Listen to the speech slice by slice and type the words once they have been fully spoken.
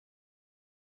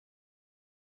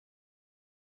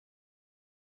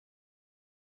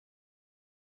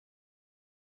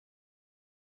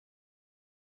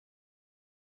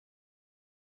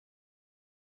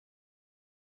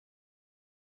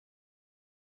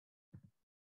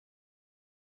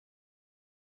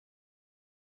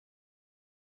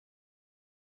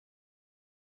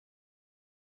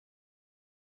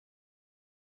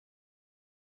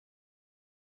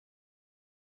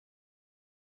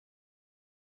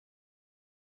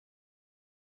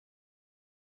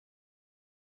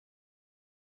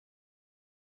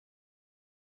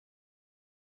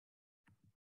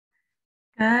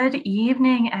Good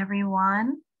evening,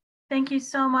 everyone. Thank you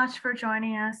so much for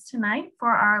joining us tonight for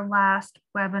our last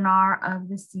webinar of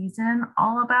the season,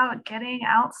 all about getting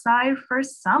outside for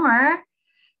summer.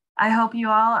 I hope you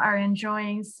all are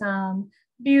enjoying some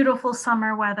beautiful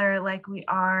summer weather like we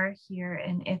are here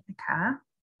in Ithaca.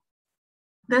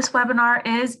 This webinar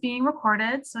is being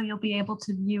recorded, so you'll be able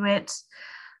to view it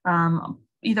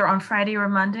either on Friday or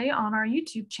Monday on our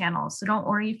YouTube channel. So don't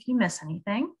worry if you miss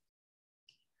anything.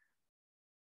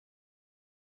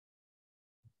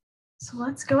 So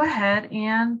let's go ahead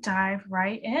and dive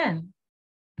right in.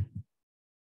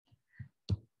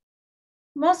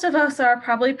 Most of us are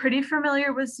probably pretty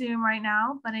familiar with Zoom right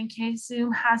now, but in case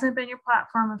Zoom hasn't been your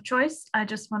platform of choice, I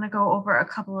just want to go over a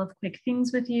couple of quick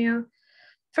things with you.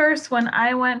 First, when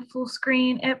I went full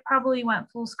screen, it probably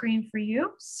went full screen for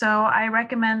you. So I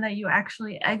recommend that you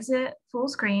actually exit full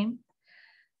screen.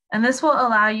 And this will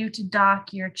allow you to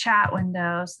dock your chat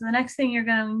window. So the next thing you're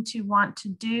going to want to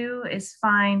do is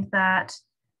find that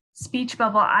speech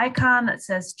bubble icon that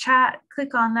says chat,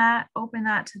 click on that, open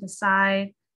that to the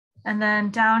side. And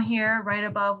then down here, right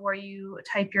above where you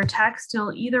type your text,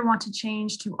 you'll either want to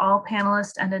change to all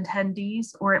panelists and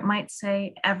attendees, or it might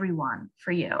say everyone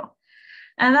for you.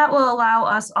 And that will allow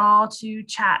us all to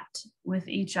chat with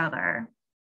each other.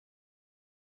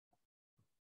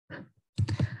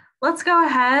 Let's go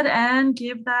ahead and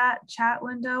give that chat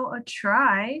window a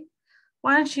try.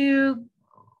 Why don't you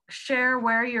share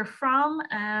where you're from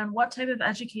and what type of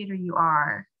educator you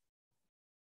are?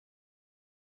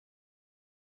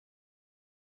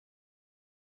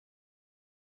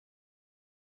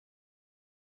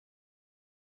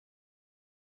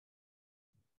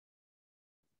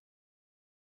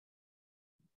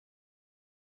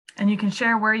 And you can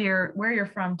share where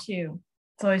you're from too.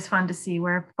 It's always fun to see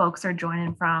where folks are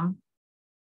joining from.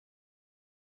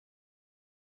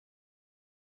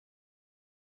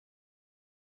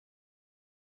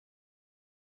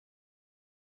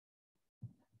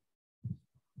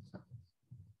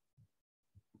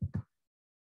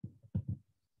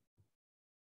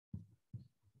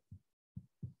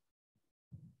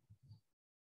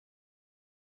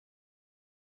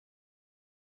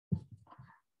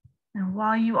 And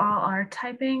while you all are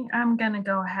typing, I'm going to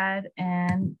go ahead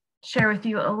and share with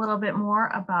you a little bit more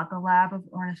about the Lab of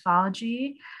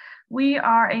Ornithology. We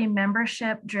are a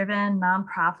membership-driven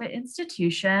nonprofit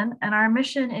institution, and our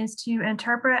mission is to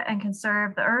interpret and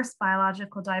conserve the Earth's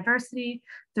biological diversity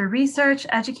through research,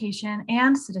 education,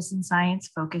 and citizen science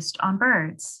focused on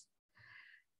birds.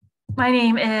 My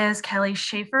name is Kelly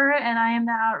Schaefer, and I am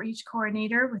the Outreach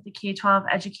Coordinator with the K-12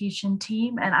 Education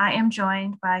Team, and I am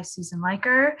joined by Susan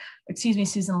Licker,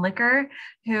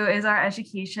 who is our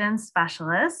Education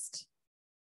Specialist.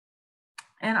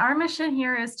 And our mission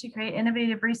here is to create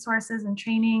innovative resources and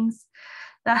trainings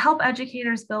that help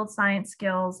educators build science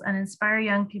skills and inspire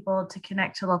young people to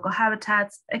connect to local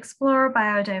habitats, explore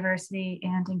biodiversity,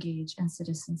 and engage in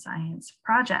citizen science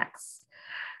projects.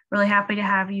 Really happy to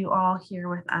have you all here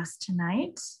with us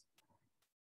tonight.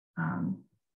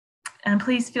 And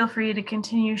please feel free to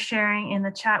continue sharing in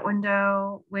the chat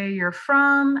window where you're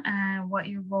from and what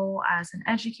your role as an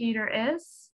educator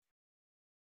is.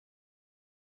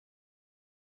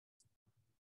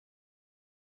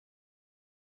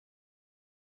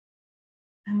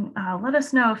 And let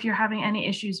us know if you're having any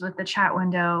issues with the chat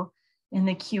window in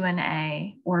the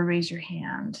Q&A or raise your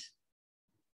hand.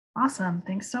 Awesome,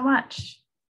 thanks so much.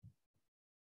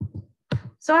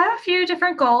 So I have a few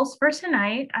different goals for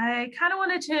tonight. I kind of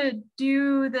wanted to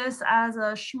do this as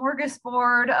a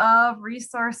smorgasbord of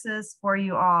resources for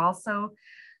you all. So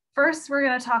first, we're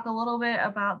going to talk a little bit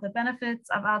about the benefits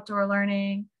of outdoor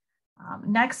learning.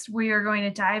 Next, we are going to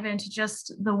dive into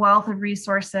just the wealth of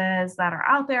resources that are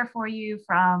out there for you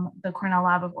from the Cornell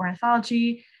Lab of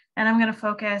Ornithology. And I'm going to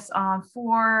focus on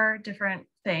 4 different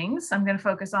things. I'm going to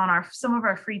focus on some of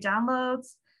our free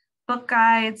downloads, book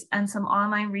guides, and some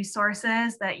online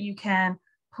resources that you can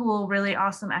pull really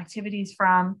awesome activities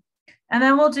from. And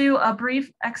then we'll do a brief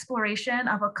exploration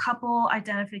of a couple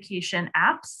identification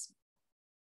apps.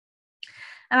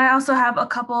 And I also have a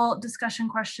couple discussion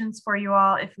questions for you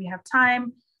all if we have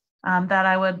time that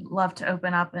I would love to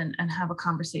open up and have a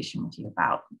conversation with you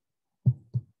about.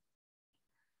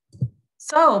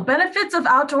 So, benefits of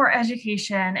outdoor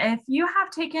education. If you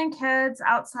have taken kids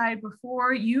outside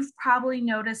before, you've probably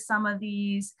noticed some of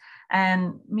these,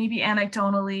 and maybe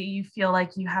anecdotally, you feel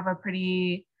like you have a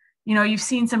pretty, you've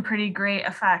seen some pretty great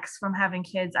effects from having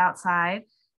kids outside.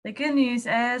 The good news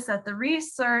is that the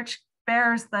research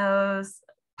bears those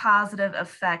positive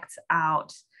effects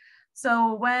out.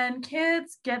 So when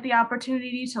kids get the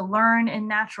opportunity to learn in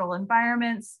natural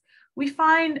environments, we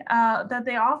find that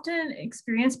they often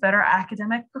experience better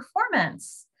academic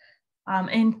performance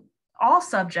in all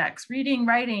subjects: reading,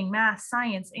 writing, math,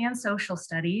 science, and social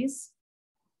studies.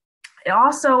 It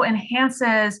also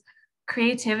enhances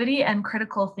creativity and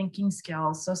critical thinking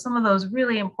skills. So some of those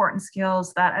really important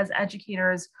skills that as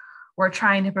educators, we're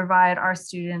trying to provide our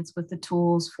students with the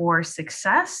tools for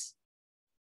success.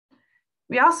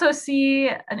 We also see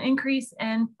an increase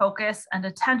in focus and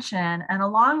attention, and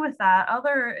along with that,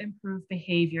 other improved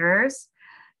behaviors,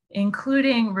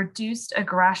 including reduced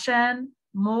aggression,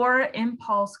 more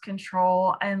impulse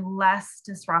control, and less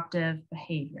disruptive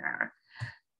behavior.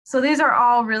 So these are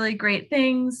all really great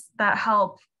things that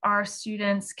help our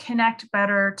students connect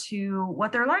better to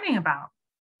what they're learning about.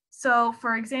 So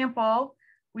for example,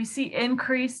 we see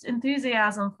increased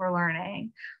enthusiasm for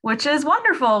learning, which is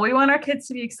wonderful. We want our kids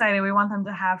to be excited. We want them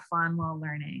to have fun while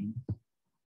learning.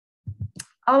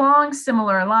 Along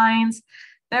similar lines,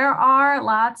 there are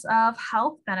lots of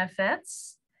health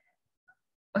benefits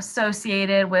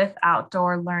associated with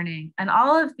outdoor learning. And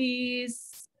all of these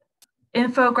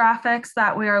infographics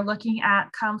that we are looking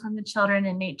at come from the Children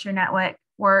in Nature Network,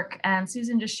 and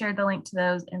Susan just shared the link to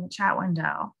those in the chat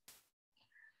window.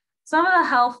 Some of the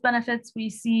health benefits we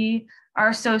see are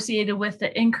associated with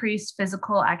the increased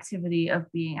physical activity of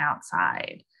being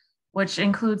outside, which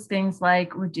includes things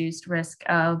like reduced risk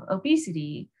of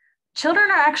obesity. Children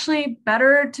are actually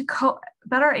better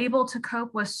able to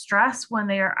cope with stress when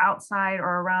they are outside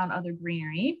or around other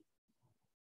greenery.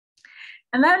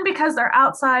 And then because they're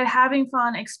outside having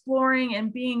fun, exploring,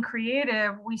 and being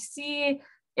creative, we see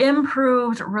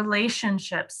improved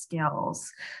relationship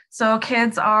skills. So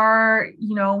kids are,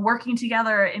 working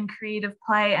together in creative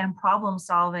play and problem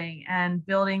solving and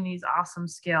building these awesome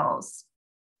skills.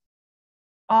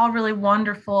 All really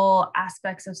wonderful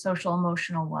aspects of social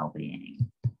emotional well-being.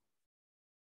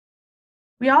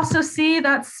 We also see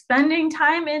that spending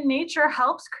time in nature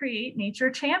helps create nature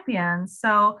champions.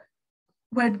 So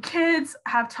when kids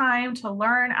have time to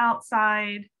learn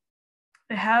outside,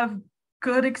 they have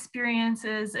good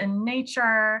experiences in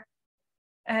nature,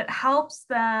 it helps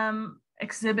them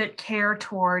exhibit care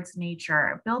towards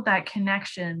nature, build that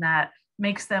connection that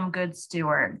makes them good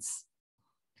stewards.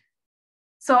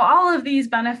 So all of these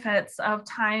benefits of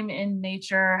time in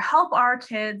nature help our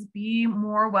kids be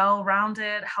more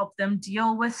well-rounded, help them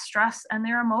deal with stress and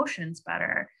their emotions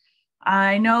better.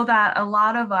 I know that a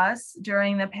lot of us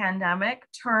during the pandemic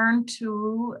turned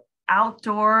to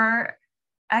outdoor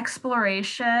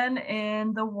exploration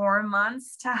in the warm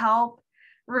months to help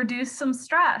reduce some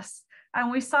stress. And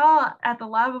we saw at the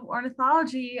Lab of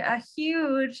Ornithology a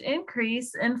huge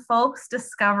increase in folks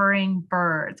discovering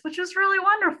birds, which was really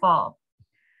wonderful.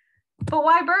 But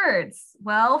why birds?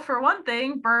 Well, for one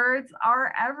thing, birds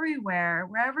are everywhere.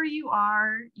 Wherever you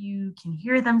are, you can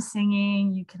hear them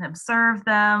singing, you can observe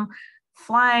them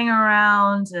flying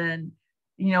around and,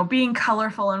 being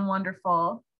colorful and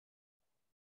wonderful.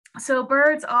 So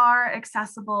birds are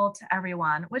accessible to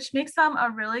everyone, which makes them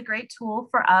a really great tool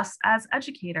for us as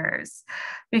educators,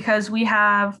 because we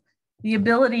have the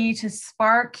ability to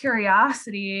spark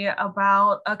curiosity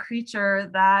about a creature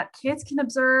that kids can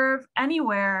observe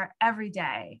anywhere, every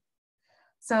day.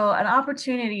 So an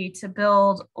opportunity to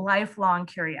build lifelong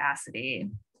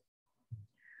curiosity.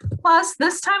 Plus,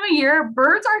 this time of year,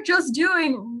 birds are just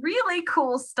doing really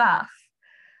cool stuff.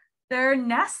 They're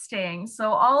nesting,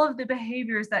 so all of the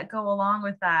behaviors that go along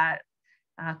with that,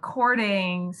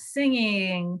 courting,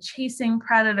 singing, chasing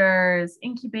predators,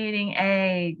 incubating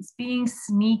eggs, being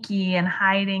sneaky and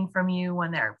hiding from you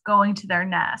when they're going to their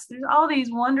nest. There's all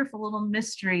these wonderful little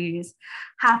mysteries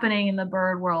happening in the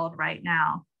bird world right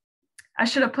now. I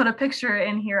should have put a picture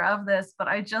in here of this, but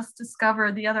I just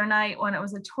discovered the other night when it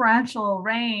was a torrential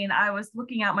rain, I was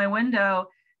looking out my window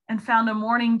and found a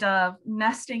mourning dove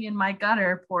nesting in my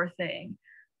gutter, poor thing.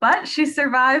 But she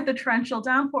survived the torrential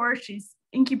downpour. She's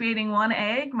incubating one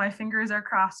egg. My fingers are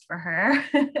crossed for her.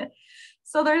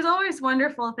 So there's always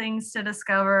wonderful things to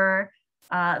discover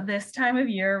this time of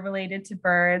year related to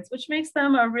birds, which makes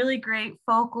them a really great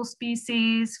focal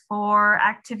species for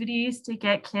activities to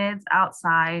get kids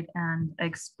outside and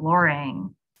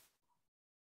exploring.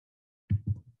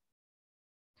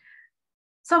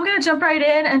 So I'm going to jump right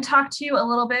in and talk to you a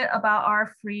little bit about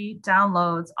our free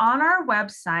downloads. On our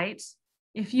website,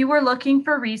 if you were looking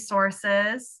for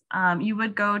resources, you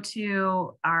would go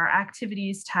to our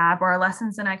activities tab or our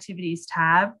lessons and activities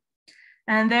tab.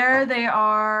 And there they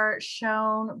are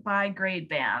shown by grade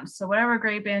band. So whatever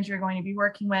grade band you're going to be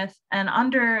working with. And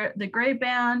under the grade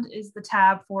band is the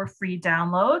tab for free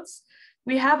downloads.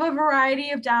 We have a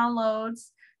variety of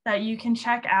downloads that you can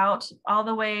check out, all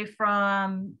the way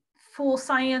from full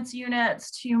science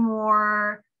units to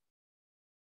more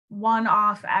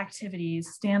one-off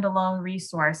activities, standalone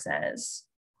resources.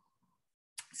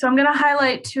 So I'm going to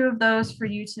highlight 2 of those for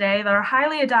you today that are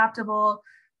highly adaptable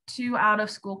to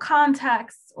out-of-school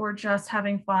contexts or just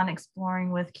having fun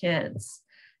exploring with kids.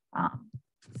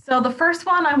 So the first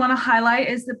one I want to highlight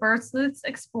is the Bird Sleuths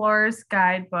Explorers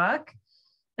Guidebook.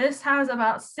 This has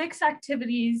about 6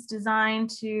 activities designed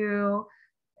to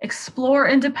explore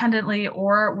independently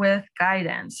or with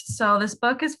guidance. So this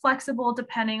book is flexible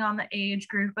depending on the age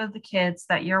group of the kids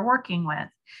that you're working with.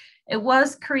 It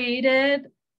was created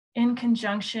in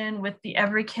conjunction with the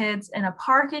Every Kids in a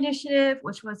Park initiative,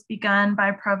 which was begun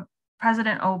by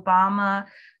President Obama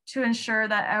to ensure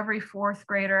that every 4th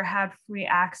grader had free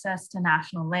access to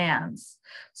national lands.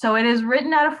 So it is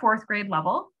written at a 4th grade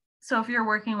level. So if you're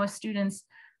working with students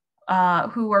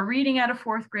who are reading at a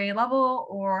 4th grade level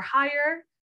or higher,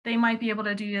 they might be able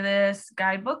to do this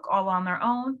guidebook all on their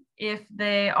own. If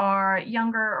they are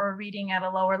younger or reading at a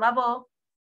lower level,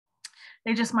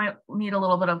 they just might need a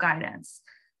little bit of guidance.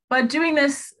 But doing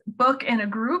this book in a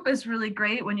group is really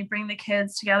great when you bring the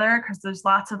kids together, because there's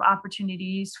lots of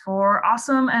opportunities for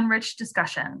awesome and rich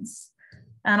discussions.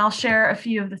 And I'll share a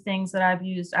few of the things that I've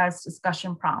used as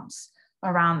discussion prompts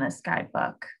around this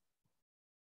guidebook.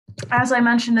 As I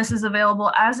mentioned, this is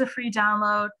available as a free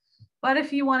download, but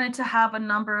if you wanted to have a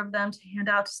number of them to hand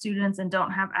out to students and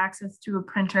don't have access to a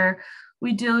printer,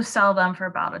 we do sell them for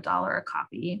about $1 a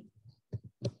copy.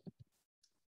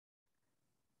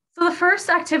 So the first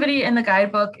activity in the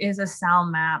guidebook is a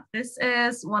sound map. This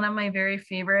is one of my very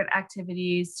favorite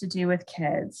activities to do with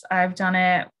kids. I've done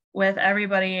it with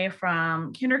everybody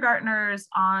from kindergartners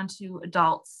on to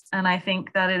adults, and I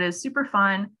think that it is super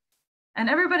fun and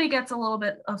everybody gets a little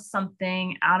bit of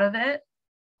something out of it.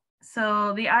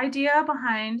 So the idea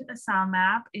behind a sound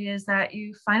map is that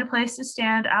you find a place to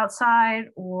stand outside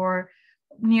or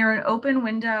near an open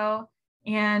window,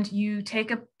 and you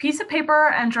take a piece of paper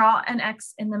and draw an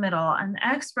X in the middle, and the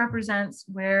X represents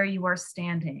where you are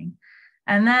standing.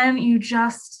 And then you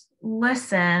just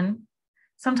listen.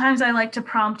 Sometimes I like to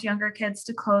prompt younger kids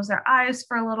to close their eyes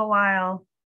for a little while.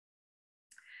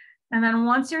 And then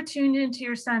once you're tuned into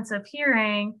your sense of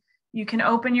hearing, you can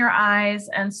open your eyes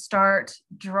and start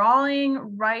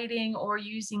drawing, writing, or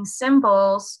using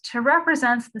symbols to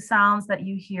represent the sounds that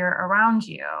you hear around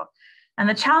you. And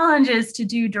the challenge is to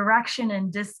do direction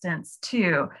and distance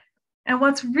too. And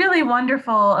what's really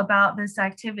wonderful about this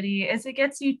activity is it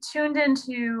gets you tuned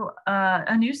into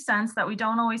a new sense that we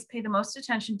don't always pay the most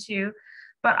attention to,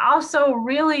 but also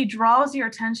really draws your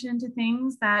attention to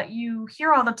things that you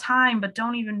hear all the time, but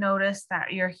don't even notice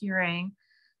that you're hearing.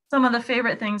 Some of the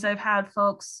favorite things I've had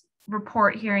folks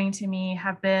report hearing to me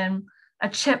have been a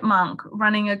chipmunk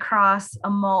running across a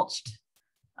mulched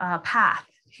path,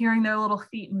 hearing their little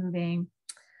feet moving.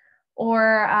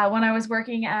 Or when I was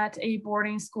working at a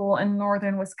boarding school in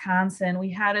northern Wisconsin,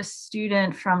 we had a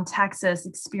student from Texas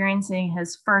experiencing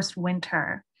his first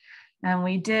winter. And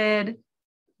we did,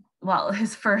 well,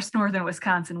 his first northern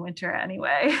Wisconsin winter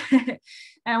anyway.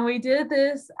 And we did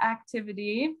this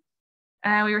activity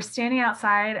and we were standing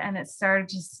outside and it started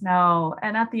to snow.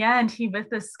 And at the end, he, with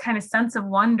this kind of sense of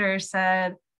wonder,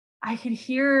 said, I could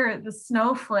hear the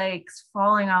snowflakes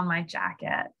falling on my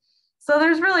jacket. So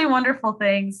there's really wonderful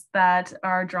things that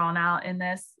are drawn out in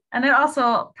this. And it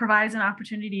also provides an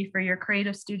opportunity for your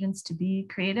creative students to be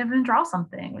creative and draw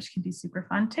something, which can be super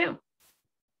fun too.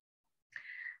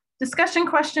 Discussion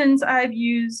questions I've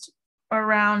used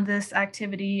around this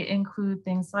activity include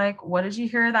things like, what did you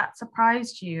hear that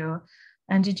surprised you?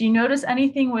 And did you notice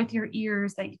anything with your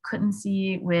ears that you couldn't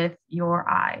see with your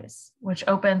eyes? Which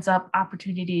opens up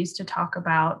opportunities to talk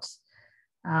about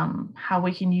how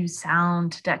we can use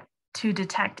sound to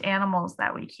detect animals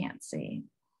that we can't see.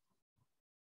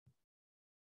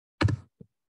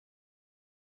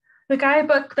 The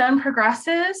guidebook then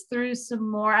progresses through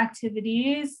some more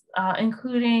activities,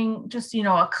 including just,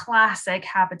 a classic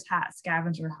habitat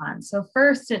scavenger hunt. So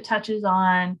first it touches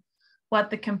on what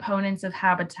the components of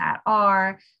habitat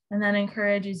are, and then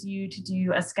encourages you to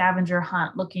do a scavenger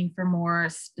hunt looking for more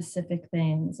specific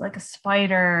things like a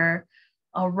spider,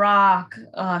 a rock,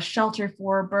 a shelter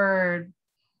for a bird,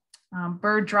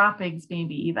 bird droppings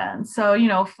maybe even. So,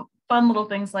 fun little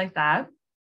things like that.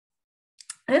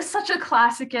 It's such a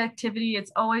classic activity.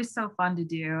 It's always so fun to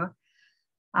do.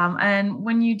 And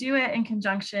when you do it in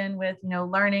conjunction with,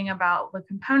 learning about the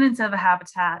components of a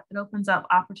habitat, it opens up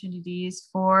opportunities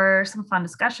for some fun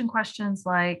discussion questions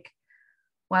like,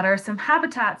 what are some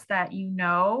habitats that you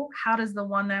know? How does the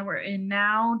one that we're in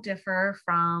now differ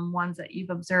from ones that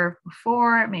you've observed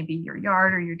before, maybe your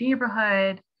yard or your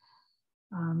neighborhood?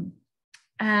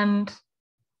 And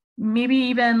maybe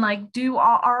even like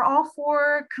are all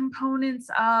four components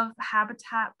of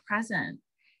habitat present?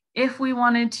 If we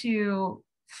wanted to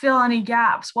fill any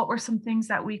gaps, what were some things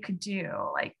that we could do?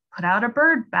 Like put out a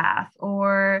bird bath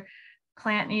or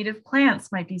plant native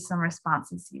plants might be some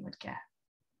responses you would get.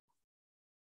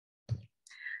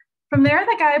 From there,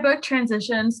 the guidebook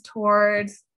transitions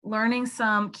towards learning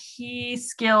some key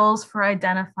skills for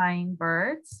identifying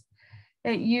birds.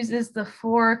 It uses the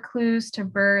 4 clues to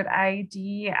bird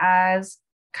ID as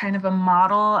kind of a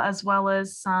model, as well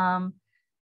as some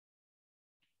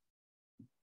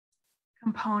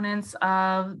components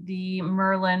of the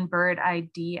Merlin Bird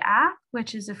ID app,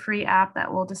 which is a free app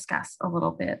that we'll discuss a little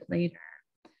bit later.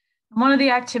 One of the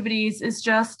activities is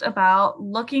just about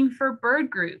looking for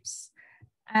bird groups.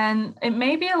 And it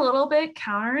may be a little bit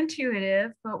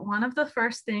counterintuitive, but one of the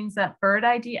first things that bird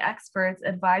ID experts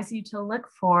advise you to look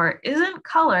for isn't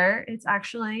color, it's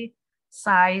actually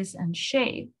size and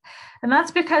shape. And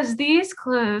that's because these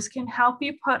clues can help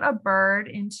you put a bird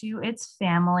into its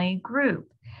family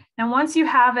group. And once you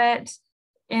have it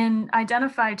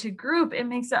identified to group, it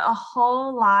makes it a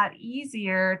whole lot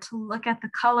easier to look at the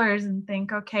colors and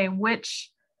think, okay, which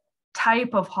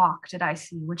type of hawk did I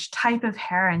see? Which type of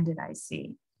heron did I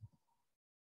see?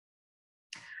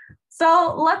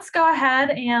 So let's go ahead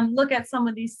and look at some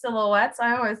of these silhouettes.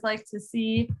 I always like to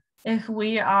see if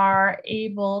we are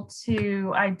able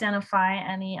to identify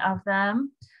any of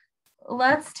them.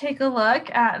 Let's take a look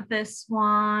at this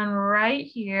one right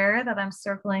here that I'm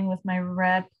circling with my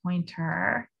red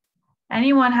pointer.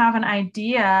 Anyone have an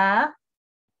idea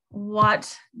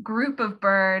what group of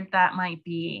bird that might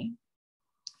be?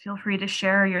 Feel free to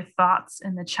share your thoughts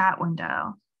in the chat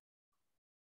window.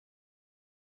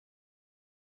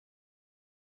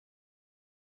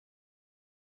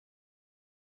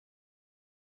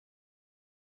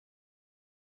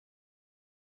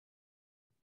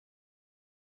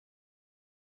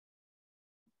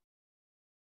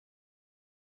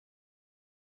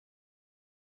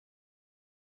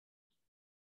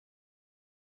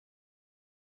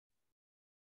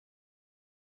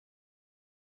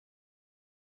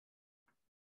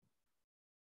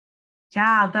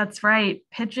 Yeah, that's right.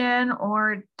 Pigeon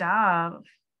or dove.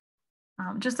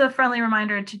 Just a friendly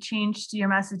reminder to change your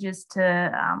messages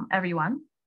to everyone.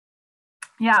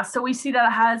 Yeah, so we see that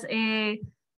it has a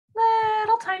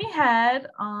little tiny head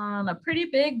on a pretty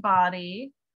big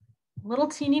body, little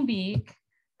teeny beak.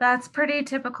 That's pretty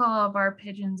typical of our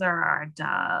pigeons or our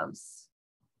doves.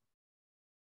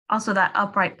 Also, that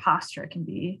upright posture can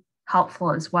be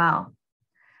helpful as well.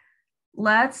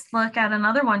 Let's look at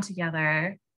another one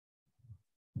together.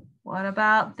 What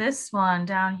about this one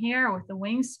down here with the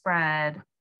wings spread?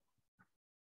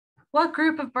 What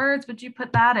group of birds would you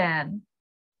put that in?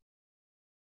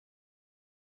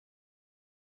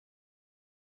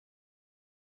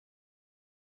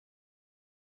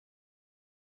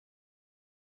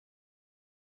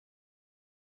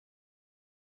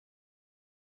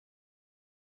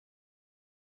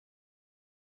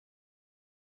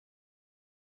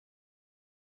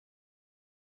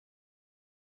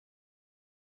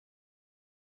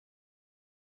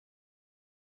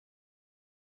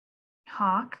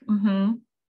 Hawk.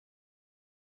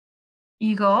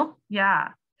 Eagle. Yeah.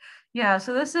 Yeah.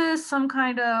 So this is some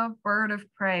kind of bird of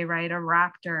prey, right? A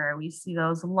raptor. We see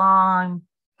those long,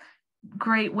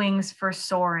 great wings for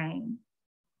soaring.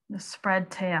 The spread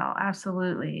tail.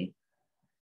 Absolutely.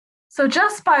 So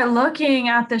just by looking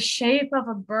at the shape of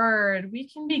a bird, we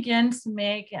can begin to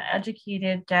make an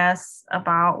educated guess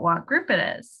about what group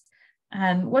it is.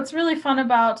 And what's really fun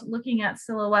about looking at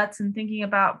silhouettes and thinking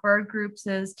about bird groups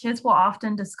is kids will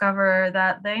often discover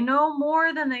that they know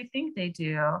more than they think they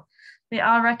do. They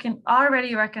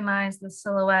already recognize the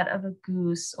silhouette of a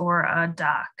goose or a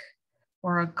duck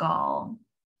or a gull.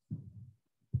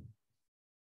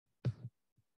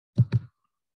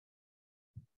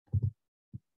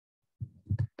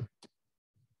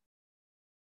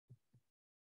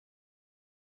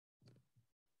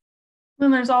 Then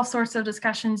there's all sorts of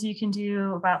discussions you can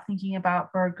do about thinking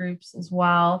about bird groups as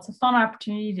well. It's a fun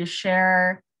opportunity to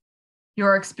share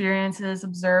your experiences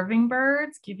observing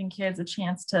birds, giving kids a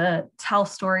chance to tell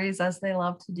stories as they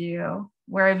love to do.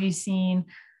 Where have you seen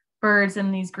birds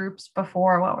in these groups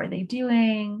before? What were they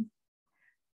doing?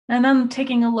 And then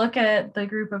taking a look at the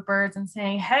group of birds and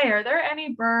saying, hey, are there any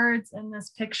birds in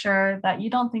this picture that you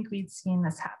don't think we'd see in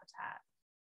this habitat?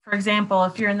 For example,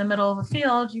 if you're in the middle of a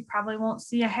field, you probably won't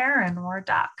see a heron or a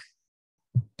duck.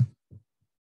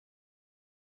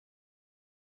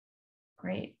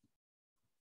 Great.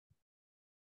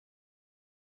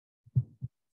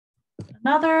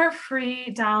 Another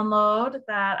free download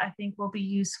that I think will be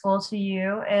useful to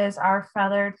you is our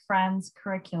Feathered Friends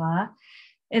curricula.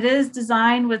 It is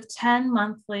designed with 10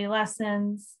 monthly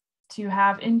lessons to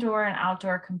have indoor and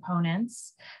outdoor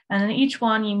components. And in each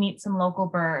one, you meet some local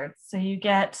birds. So you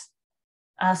get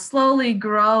a slowly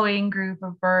growing group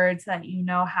of birds that you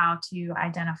know how to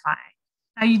identify.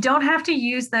 Now, you don't have to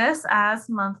use this as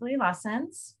monthly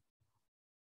lessons.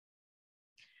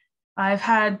 I've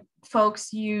had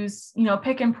folks use,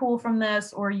 pick and pull from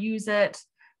this or use it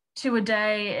to a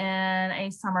day in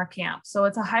a summer camp. So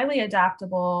it's a highly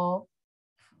adaptable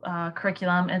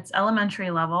curriculum. It's elementary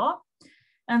level.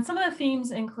 And some of the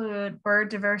themes include bird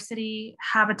diversity,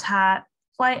 habitat,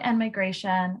 flight and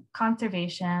migration,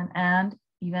 conservation, and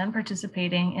even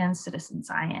participating in citizen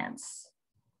science.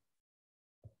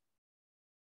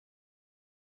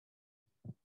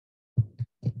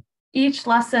 Each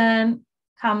lesson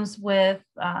comes with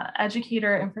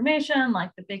educator information, like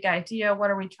the big idea,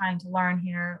 what are we trying to learn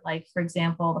here? Like, for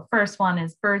example, the first one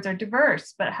is birds are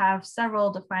diverse, but have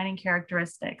several defining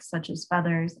characteristics, such as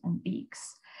feathers and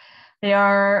beaks. They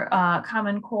are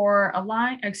Common Core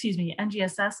aligned,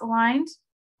 NGSS aligned.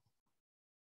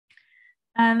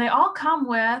 And they all come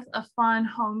with a fun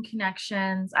home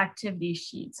connections activity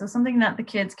sheet. So something that the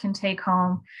kids can take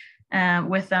home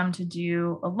with them to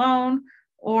do alone,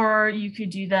 or you could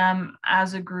do them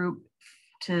as a group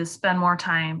to spend more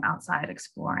time outside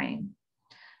exploring.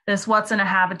 This What's in a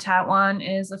Habitat one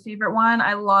is a favorite one.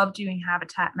 I love doing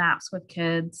habitat maps with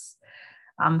kids,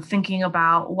 thinking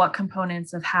about what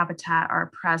components of habitat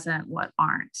are present, what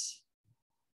aren't.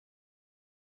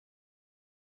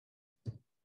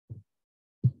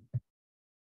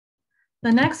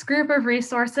 The next group of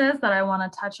resources that I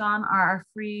want to touch on are our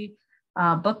free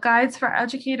book guides for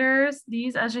educators.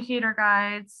 These educator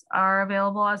guides are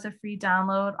available as a free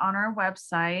download on our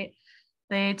website.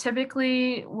 They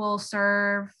typically will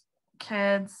serve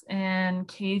kids in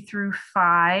K through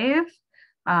 5.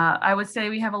 I would say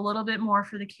we have a little bit more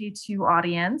for the K2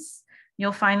 audience.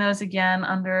 You'll find those again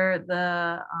under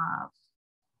the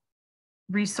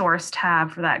resource tab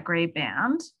for that gray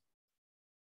band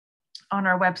on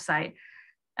our website.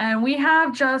 And we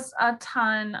have just a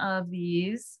ton of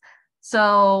these.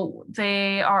 So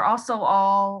they are also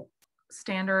all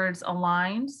standards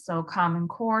aligned. So Common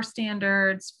Core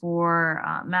standards for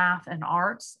math and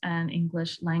arts and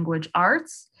English language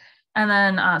arts, and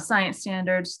then science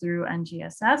standards through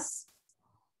NGSS.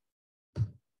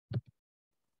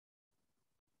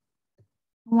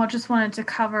 I just wanted to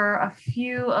cover a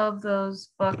few of those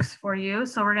books for you.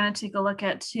 So we're going to take a look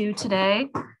at 2 today.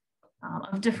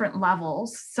 Of different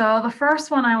levels. So the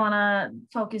first one I want to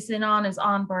focus in on is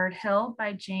On Bird Hill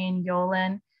by Jane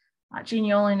Yolen. Jane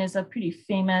Yolen is a pretty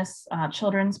famous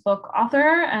children's book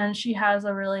author, and she has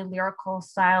a really lyrical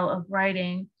style of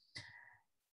writing,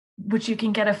 which you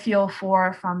can get a feel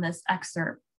for from this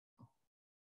excerpt.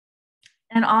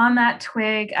 And on that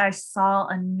twig, I saw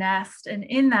a nest, and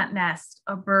in that nest,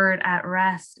 a bird at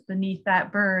rest. Beneath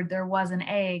that bird, there was an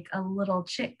egg, a little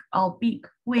chick, all beak,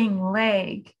 wing,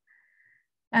 leg.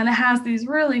 And it has these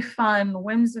really fun,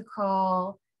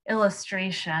 whimsical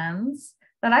illustrations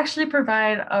that actually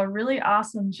provide a really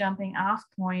awesome jumping off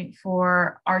point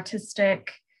for artistic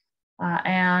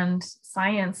and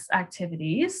science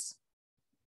activities.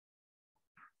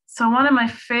 So one of my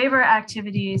favorite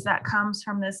activities that comes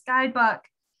from this guidebook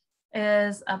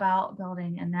is about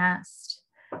building a nest.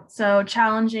 So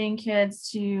challenging kids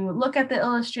to look at the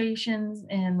illustrations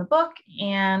in the book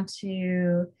and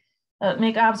to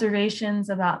make observations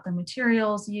about the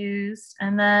materials used,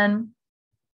 and then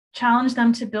challenge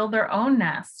them to build their own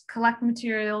nest, collect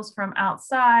materials from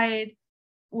outside,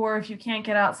 or if you can't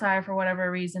get outside for whatever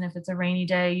reason, if it's a rainy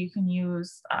day, you can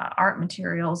use art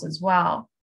materials as well,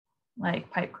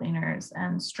 like pipe cleaners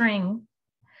and string.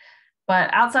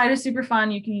 But outside is super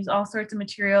fun. You can use all sorts of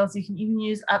materials. You can even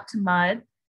use up to mud.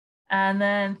 And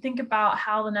then think about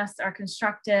how the nests are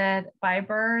constructed by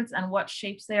birds and what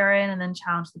shapes they are in, and then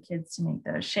challenge the kids to make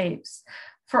those shapes.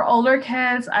 For older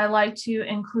kids, I like to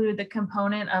include the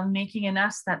component of making a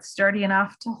nest that's sturdy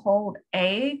enough to hold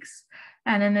eggs.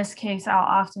 And in this case, I'll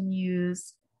often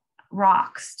use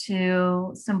rocks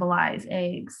to symbolize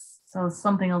eggs. So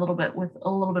something a little bit with a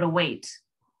little bit of weight.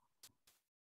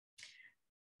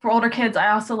 For older kids,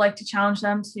 I also like to challenge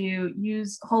them to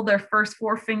hold their first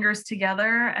 4 fingers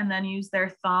together and then use their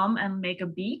thumb and make a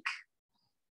beak.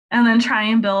 And then try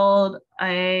and build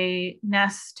a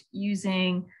nest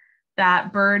using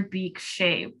that bird beak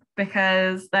shape,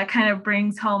 because that kind of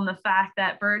brings home the fact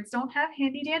that birds don't have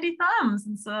handy dandy thumbs.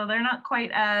 And so they're not quite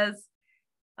as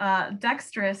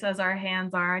dexterous as our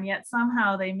hands are, and yet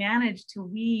somehow they manage to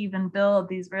weave and build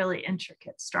these really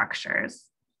intricate structures.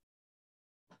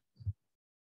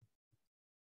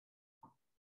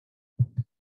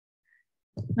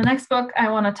 The next book I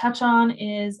want to touch on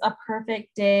is A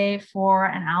Perfect Day for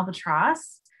an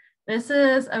Albatross. This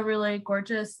is a really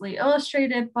gorgeously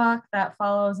illustrated book that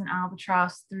follows an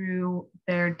albatross through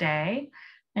their day.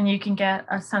 And you can get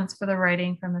a sense for the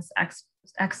writing from this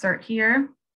excerpt here.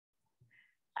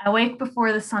 I wake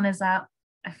before the sun is up.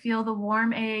 I feel the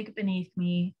warm egg beneath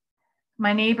me.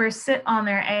 My neighbors sit on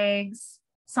their eggs,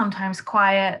 sometimes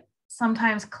quiet,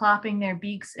 sometimes clapping their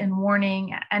beaks in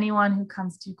warning at anyone who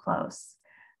comes too close.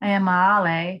 I am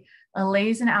Maale, a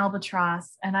Laysan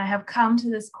albatross, and I have come to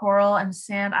this coral and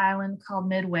sand island called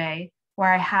Midway,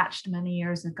 where I hatched many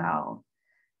years ago.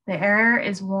 The air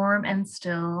is warm and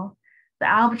still. The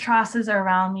albatrosses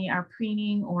around me are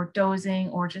preening or dozing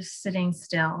or just sitting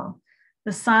still.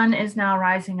 The sun is now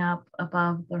rising up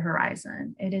above the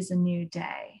horizon. It is a new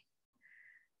day.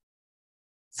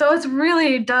 So it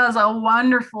really does a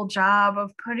wonderful job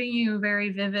of putting you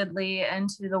very vividly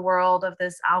into the world of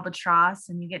this albatross,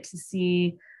 and you get to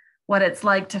see what it's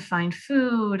like to find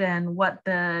food and what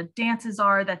the dances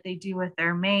are that they do with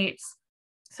their mates.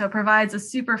 So it provides a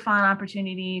super fun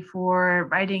opportunity for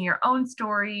writing your own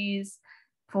stories,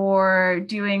 for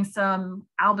doing some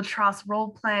albatross role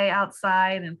play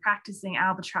outside and practicing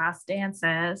albatross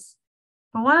dances.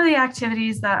 But one of the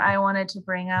activities that I wanted to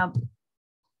bring up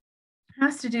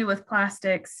has to do with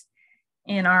plastics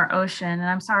in our ocean. And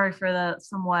I'm sorry for the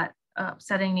somewhat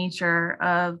upsetting nature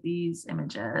of these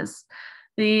images.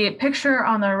 The picture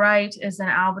on the right is an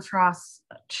albatross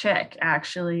chick,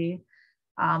 actually,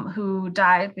 who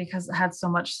died because it had so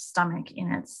much stomach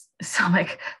in its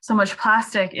stomach, so much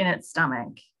plastic in its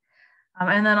stomach.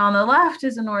 And then on the left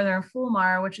is a northern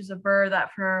fulmar, which is a bird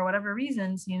that for whatever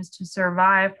reason seems to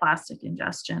survive plastic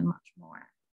ingestion much more.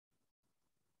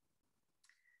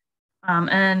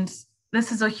 And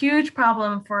this is a huge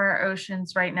problem for our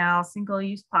oceans right now.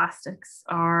 Single-use plastics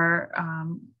are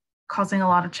causing a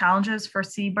lot of challenges for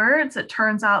seabirds. It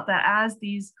turns out that as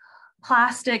these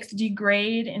plastics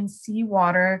degrade in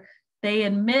seawater, they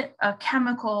emit a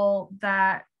chemical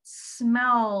that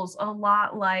smells a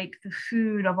lot like the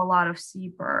food of a lot of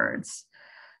seabirds.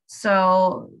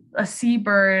 So a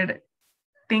seabird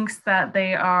thinks that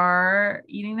they are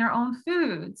eating their own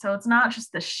food. So it's not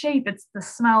just the shape, it's the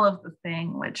smell of the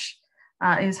thing, which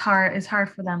is hard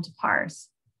for them to parse.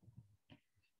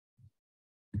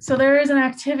 So there is an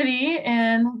activity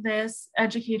in this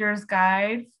educator's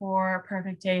guide for A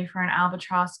Perfect Day for an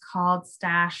Albatross called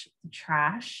Stash the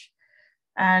Trash.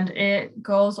 And it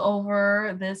goes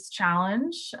over this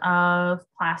challenge of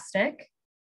plastic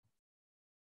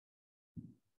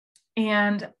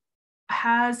and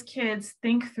has kids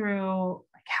think through,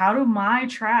 like, how do my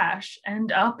trash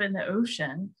end up in the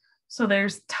ocean? So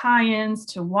there's tie-ins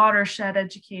to watershed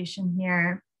education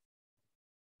here.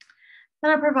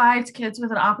 Then it provides kids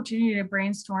with an opportunity to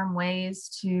brainstorm ways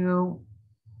to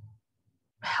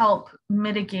help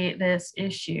mitigate this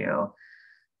issue.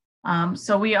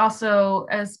 So we also,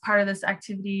 as part of this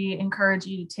activity, encourage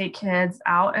you to take kids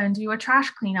out and do a trash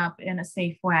cleanup in a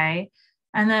safe way,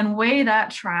 and then weigh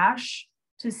that trash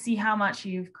to see how much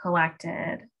you've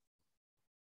collected.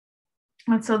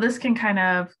 And so this can kind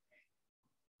of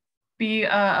be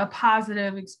a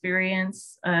positive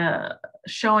experience,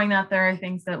 showing that there are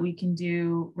things that we can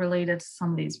do related to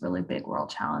some of these really big world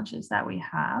challenges that we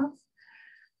have.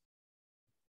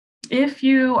 If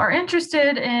you are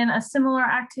interested in a similar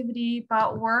activity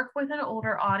but work with an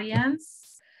older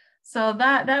audience, so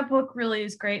that book really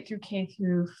is great through K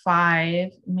through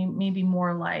 5, maybe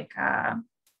more like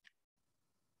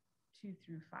 2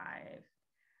 through 5.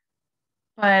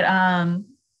 But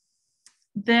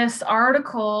this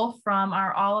article from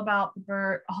our All About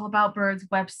Birds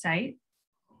website,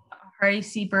 Hardy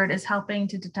Seabird is helping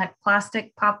to detect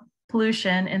plastic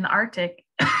pollution in the Arctic,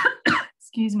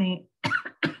 excuse me,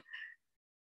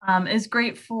 is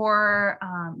great for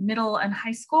middle and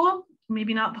high school.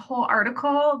 Maybe not the whole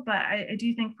article, but I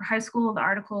do think for high school, the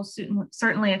article is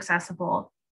certainly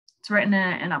accessible. It's written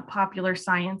in a popular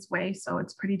science way, so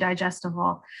it's pretty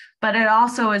digestible. But it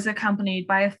also is accompanied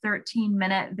by a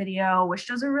 13-minute video, which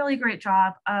does a really great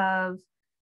job of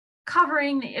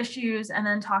covering the issues and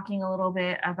then talking a little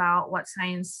bit about what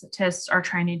scientists are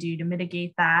trying to do to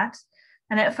mitigate that.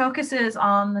 And it focuses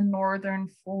on the northern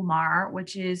fulmar,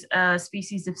 which is a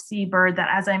species of seabird that,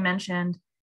 as I mentioned,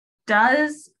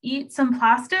 does eat some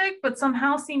plastic, but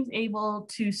somehow seems able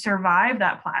to survive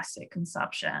that plastic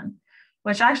consumption,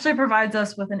 which actually provides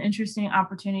us with an interesting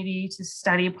opportunity to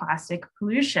study plastic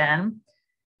pollution.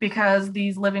 because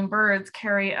these living birds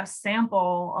carry a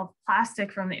sample of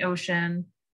plastic from the ocean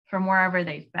from wherever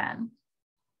they've been.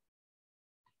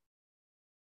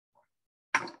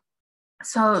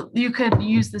 So you could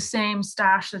use the same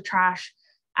stash the trash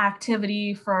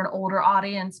activity for an older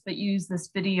audience, but use this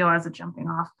video as a jumping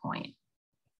off point.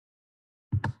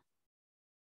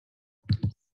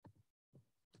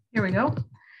 Here we go.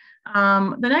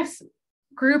 The next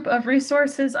group of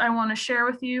resources I want to share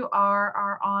with you are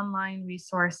our online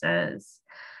resources.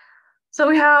 So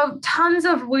we have tons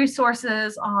of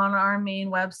resources on our main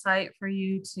website for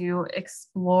you to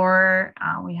explore.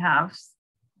 We have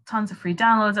tons of free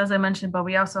downloads, as I mentioned, but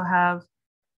we also have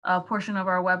a portion of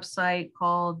our website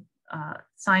called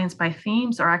Science by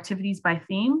Themes or Activities by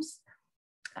Themes.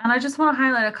 And I just want to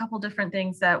highlight a couple different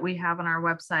things that we have on our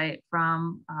website,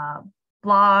 from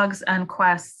blogs and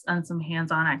quests and some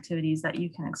hands-on activities that you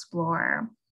can explore.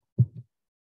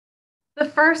 The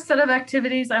first set of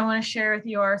activities I want to share with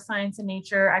you are science and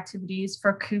nature activities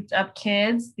for cooped up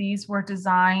kids. These were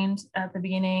designed at the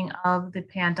beginning of the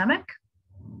pandemic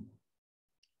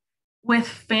with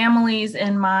families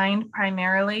in mind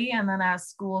primarily, and then as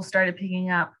schools started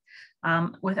picking up,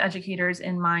 with educators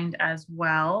in mind as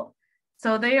well.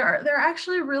 So they're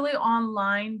actually really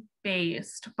online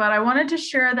based, but I wanted to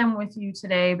share them with you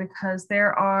today because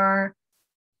there are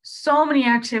so many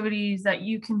activities that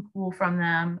you can pull from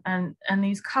them, and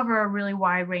these cover a really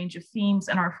wide range of themes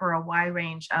and are for a wide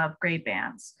range of grade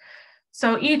bands.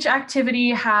 So each activity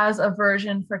has a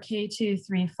version for K2,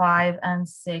 3, 5, and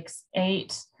 6,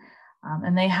 8.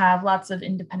 And they have lots of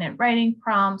independent writing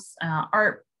prompts,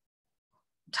 art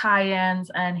tie-ins,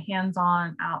 and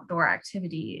hands-on outdoor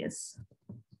activities.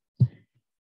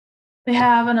 They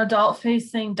have an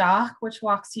adult-facing doc, which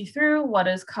walks you through what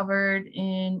is covered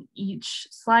in each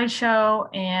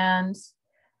slideshow, and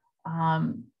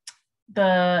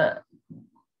the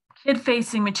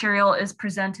kid-facing material is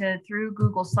presented through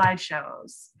Google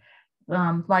Slideshows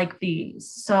like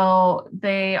these. So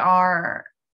they are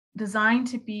designed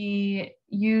to be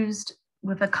used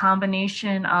with a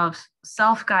combination of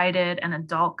self-guided and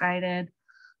adult-guided.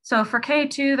 So for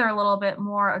K2, they're a little bit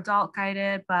more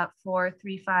adult-guided, but for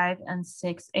 3, 5, and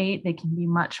 6, 8, they can be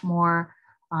much more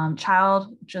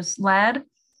child just led.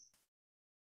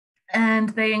 And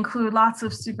they include lots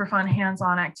of super fun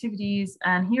hands-on activities.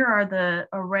 And here are the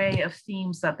array of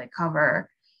themes that they cover.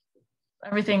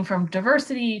 Everything from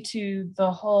diversity to the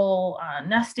whole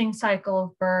nesting cycle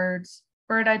of birds,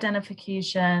 bird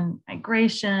identification,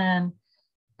 migration,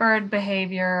 bird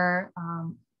behavior,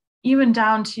 even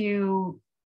down to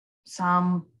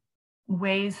some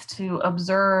ways to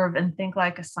observe and think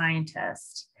like a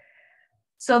scientist.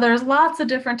 So there's lots of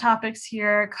different topics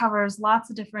here. It covers lots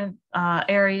of different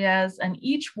areas, and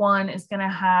each one is going to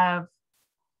have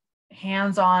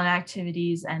hands-on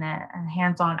activities in it and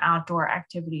hands-on outdoor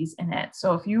activities in it.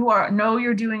 So if you know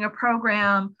you're doing a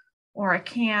program or a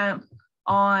camp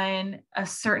on a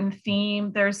certain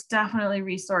theme, there's definitely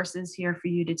resources here for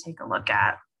you to take a look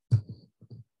at.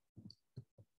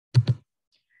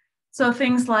 So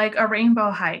things like a rainbow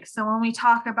hike. So when we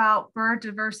talk about bird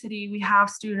diversity, we have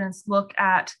students look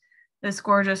at this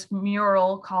gorgeous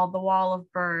mural called The Wall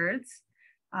of Birds,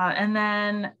 and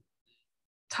then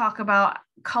talk about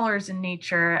colors in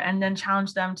nature, and then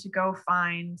challenge them to go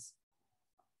find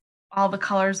all the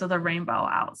colors of the rainbow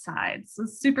outside. So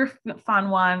super fun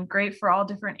one, great for all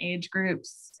different age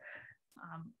groups,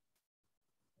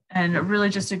 and really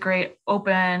just a great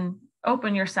open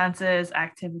your senses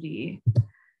activity.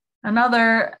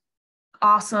 Another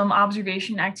awesome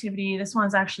observation activity, this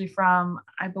one's actually from,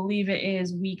 I believe it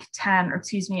is week 10, or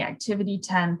excuse me, activity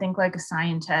 10, Think Like a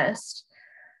Scientist.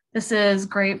 This is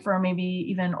great for maybe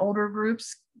even older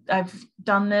groups. I've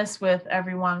done this with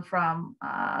everyone from,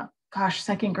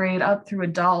 second grade up through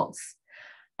adults,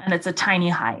 and it's a tiny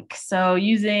hike. So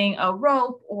using a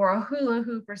rope or a hula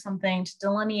hoop or something to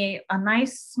delineate a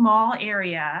nice small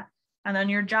area, and then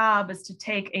your job is to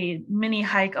take a mini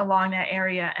hike along that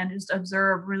area and just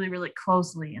observe really, really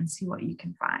closely and see what you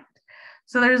can find.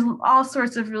 So there's all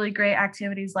sorts of really great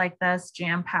activities like this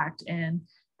jam-packed in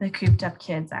the Cooped Up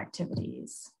Kids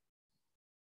activities.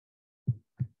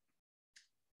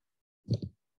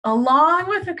 Along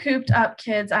with the Cooped Up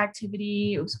Kids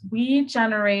activities, we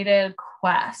generated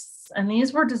quests, and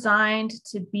these were designed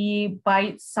to be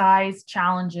bite-sized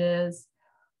challenges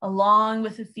along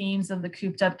with the themes of the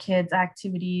Cooped Up Kids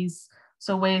activities,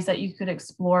 so ways that you could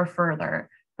explore further.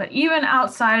 But even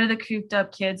outside of the Cooped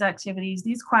Up Kids activities,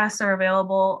 these quests are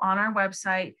available on our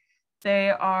website. They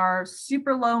are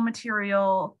super low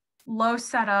material, low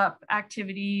setup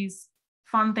activities,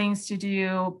 fun things to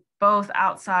do, both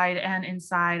outside and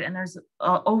inside, and there's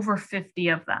over 50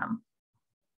 of them.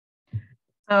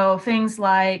 So things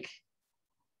like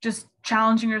just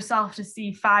challenging yourself to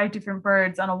see 5 different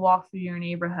birds on a walk through your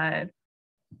neighborhood,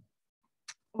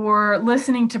 or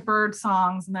listening to bird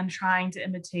songs and then trying to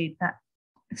imitate that,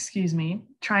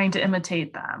 trying to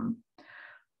imitate them.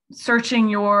 Searching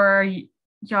your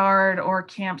yard or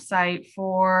campsite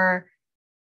for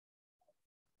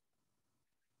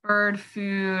bird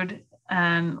food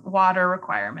and water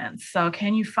requirements. So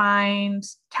can you find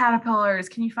caterpillars?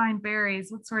 Can you find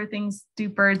berries? What sort of things do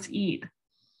birds eat?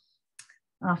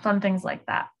 Fun things like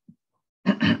that.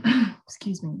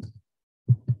 Excuse me.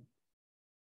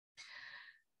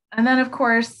 And then, of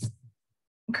course,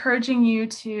 encouraging you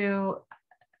to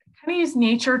kind of use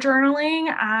nature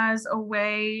journaling as a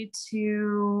way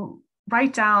to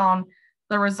write down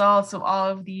the results of all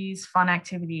of these fun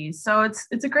activities. So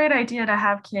it's a great idea to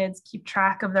have kids keep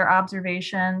track of their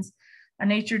observations. A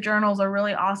nature journal is a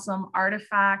really awesome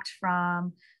artifact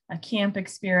from a camp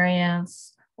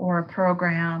experience or a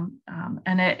program,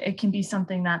 and it can be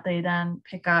something that they then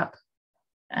pick up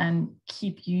and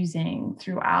keep using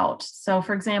throughout. So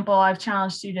for example, I've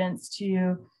challenged students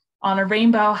to, on a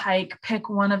rainbow hike, pick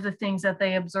one of the things that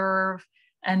they observe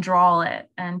and draw it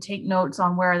and take notes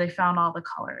on where they found all the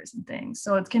colors and things.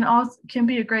 So it can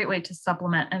be a great way to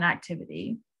supplement an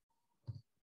activity.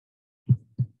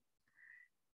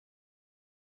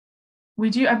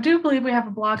 I do believe we have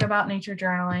a blog about nature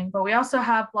journaling, but we also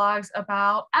have blogs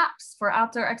about apps for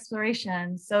outdoor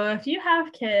exploration. So if you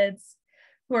have kids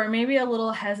who are maybe a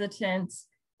little hesitant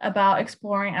about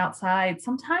exploring outside,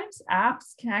 sometimes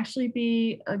apps can actually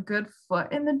be a good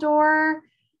foot in the door.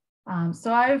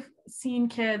 So I've seen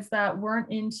kids that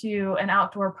weren't into an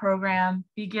outdoor program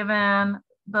be given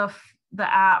the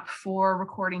app for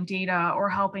recording data or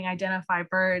helping identify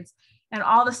birds. And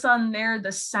all of a sudden they're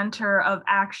the center of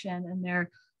action and they're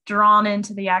drawn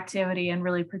into the activity and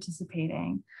really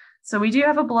participating. So we do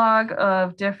have a blog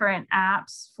of different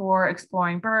apps for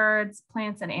exploring birds,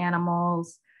 plants and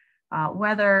animals,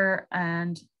 weather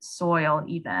and soil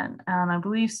even. And I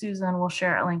believe Susan will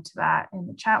share a link to that in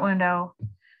the chat window.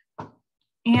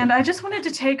 And I just wanted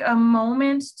to take a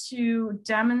moment to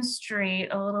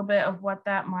demonstrate a little bit of what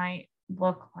that might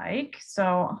look like.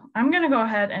 So I'm going to go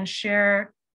ahead and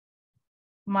share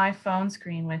my phone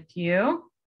screen with you.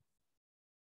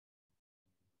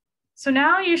 So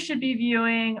now you should be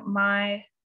viewing my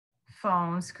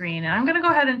phone screen, and I'm going to go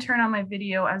ahead and turn on my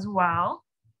video as well.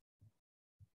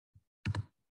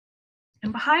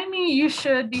 And behind me, you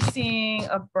should be seeing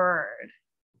a bird.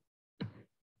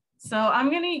 So I'm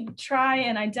going to try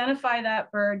and identify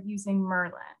that bird using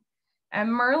Merlin.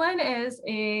 And Merlin is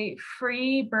a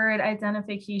free bird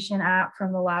identification app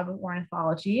from the Lab of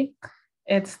Ornithology.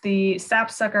 It's the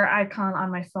sapsucker icon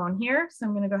on my phone here. So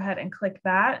I'm going to go ahead and click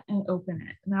that and open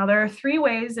it. Now there are 3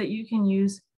 ways that you can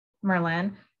use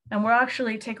Merlin, and we'll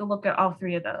actually take a look at all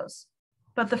 3 of those.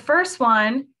 But the first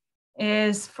one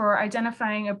is for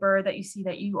identifying a bird that you see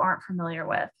that you aren't familiar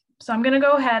with. So I'm going to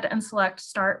go ahead and select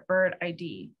Start Bird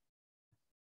ID.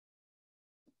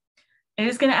 It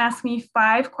is going to ask me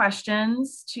 5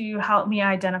 questions to help me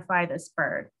identify this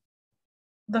bird.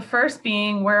 The first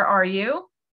being, where are you?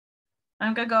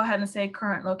 I'm going to go ahead and say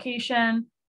current location.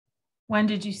 When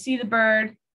did you see the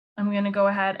bird? I'm going to go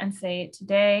ahead and say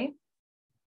today.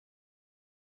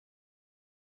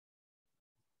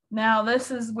 Now,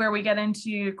 this is where we get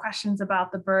into questions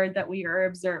about the bird that we are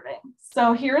observing.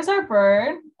 So here's our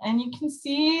bird, and you can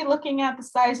see, looking at the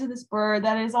size of this bird,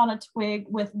 that is on a twig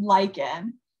with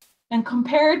lichen. And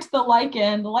compared to the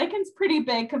lichen's pretty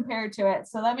big compared to it.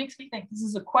 So that makes me think this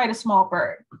is quite a small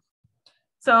bird.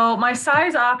 So my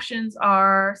size options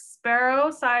are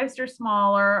sparrow sized or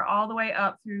smaller, all the way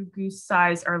up through goose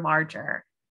size or larger.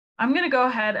 I'm going to go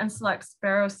ahead and select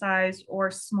sparrow sized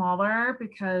or smaller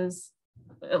because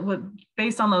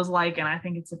based on those lichen, I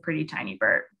think it's a pretty tiny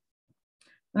bird.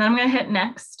 And then I'm going to hit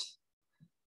next.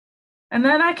 And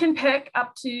then I can pick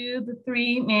up to the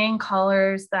 3 main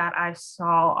colors that I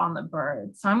saw on the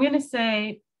bird. So I'm going to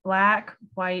say black,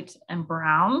 white, and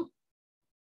brown,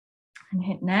 and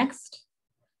hit next.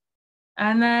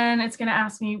 And then it's going to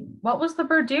ask me, what was the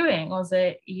bird doing? Was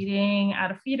it eating at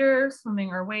a feeder, swimming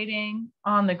or wading,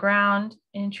 on the ground,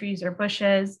 in trees or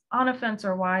bushes, on a fence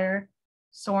or wire,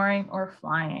 soaring or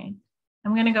flying?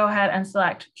 I'm going to go ahead and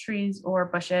select trees or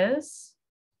bushes,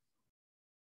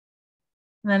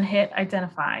 and then hit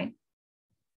identify.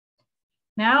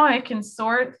 Now I can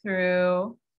sort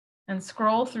through and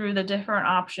scroll through the different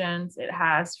options it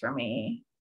has for me.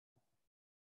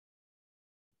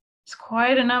 It's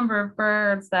quite a number of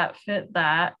birds that fit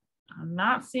that. I'm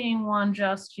not seeing one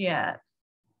just yet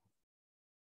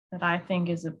that I think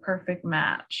is a perfect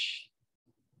match.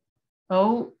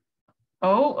 Oh,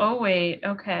 wait,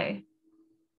 okay.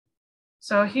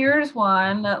 So here's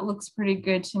one that looks pretty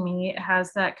good to me. It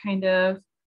has that kind of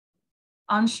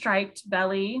unstriped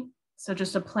belly. So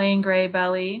just a plain gray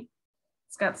belly.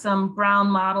 It's got some brown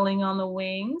modeling on the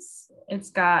wings. It's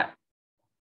got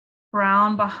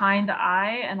brown behind the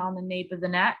eye and on the nape of the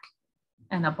neck,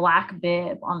 and a black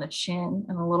bib on the chin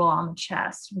and a little on the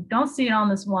chest. We don't see it on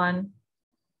this one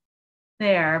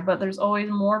there, but there's always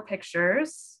more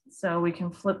pictures, so we can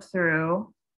flip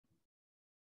through.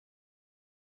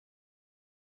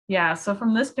 Yeah, so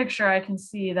from this picture, I can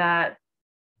see that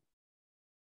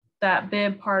that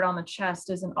bib part on the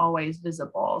chest isn't always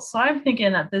visible. So I'm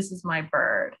thinking that this is my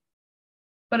bird.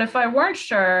 But if I weren't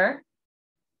sure,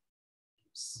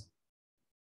 oops,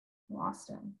 lost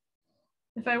him.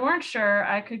 If I weren't sure,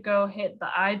 I could go hit the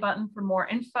I button for more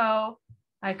info.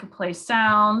 I could play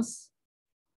sounds.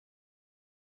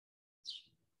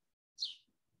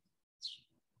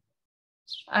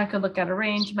 I could look at a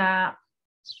range map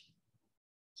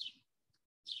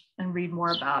and read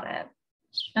more about it.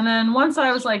 And then once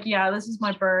I was like, yeah, this is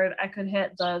my bird, I could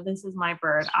hit the this is my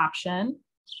bird option.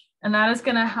 And that is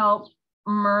going to help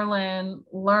Merlin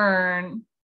learn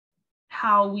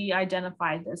how we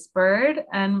identified this bird.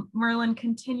 And Merlin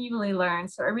continually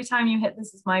learns. So every time you hit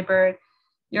this is my bird,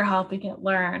 you're helping it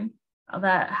learn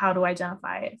that how to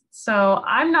identify it. So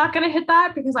I'm not going to hit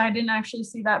that because I didn't actually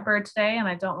see that bird today and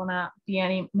I don't want to be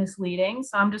any misleading.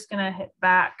 So I'm just going to hit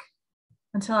back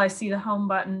until I see the home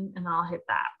button and I'll hit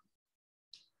that.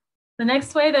 The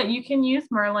next way that you can use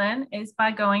Merlin is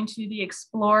by going to the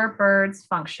Explore Birds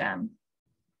function.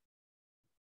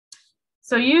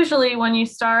 So usually when you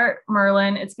start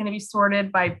Merlin, it's going to be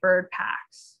sorted by bird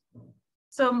packs.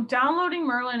 So downloading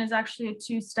Merlin is actually a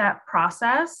two-step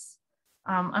process.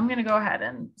 I'm going to go ahead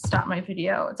and stop my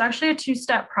video. It's actually a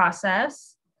two-step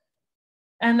process.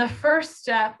 And the first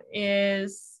step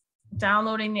is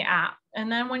downloading the app.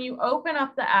 And then when you open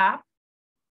up the app,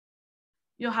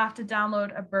 you'll have to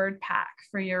download a bird pack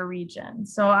for your region.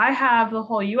 So I have the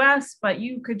whole US, but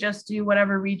you could just do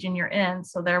whatever region you're in.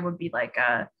 So there would be like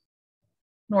a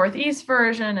Northeast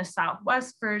version, a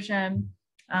Southwest version,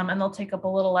 and they'll take up a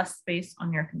little less space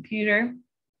on your computer.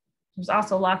 There's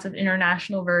also lots of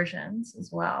international versions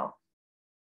as well.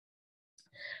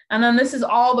 And then this is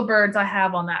all the birds I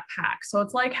have on that pack. So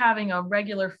it's like having a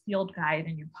regular field guide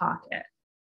in your pocket.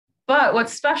 But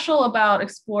what's special about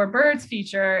Explore Birds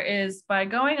feature is by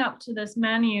going up to this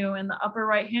menu in the upper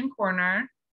right-hand corner,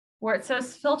 where it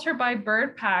says filter by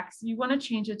bird packs, you want to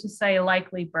change it to say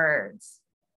likely birds.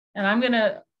 And I'm going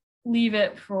to leave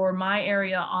it for my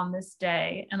area on this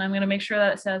day. And I'm going to make sure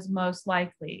that it says most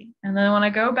likely. And then when I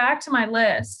go back to my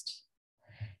list,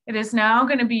 it is now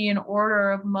going to be in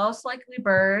order of most likely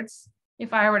birds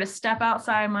if I were to step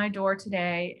outside my door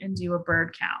today and do a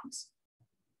bird count.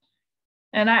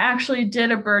 And I actually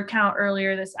did a bird count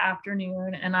earlier this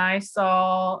afternoon, and I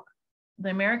saw the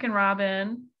American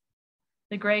robin,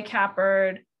 the gray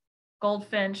catbird,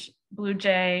 goldfinch, blue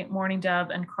jay, mourning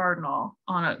dove, and cardinal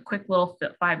on a quick little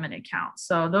 5-minute count.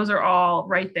 So those are all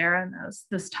right there in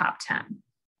this top 10.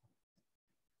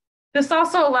 This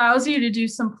also allows you to do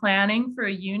some planning for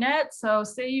a unit. So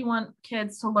say you want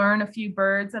kids to learn a few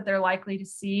birds that they're likely to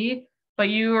see, but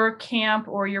your camp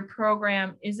or your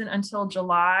program isn't until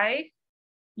July.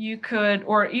 You could,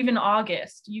 or even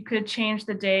August, you could change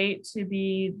the date to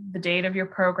be the date of your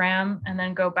program and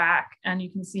then go back and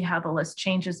you can see how the list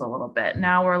changes a little bit.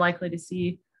 Now we're likely to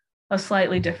see a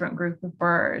slightly different group of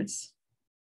birds.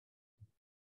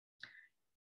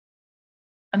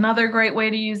 Another great way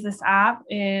to use this app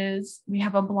is we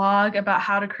have a blog about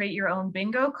how to create your own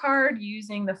bingo card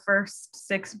using the first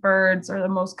 6 birds or the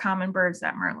most common birds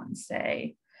that Merlin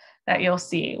say that you'll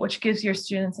see, which gives your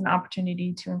students an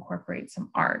opportunity to incorporate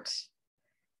some art.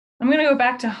 I'm going to go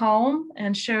back to home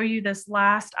and show you this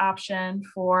last option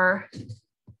for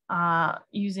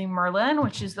using Merlin,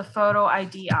 which is the photo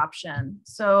ID option.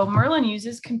 So Merlin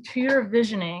uses computer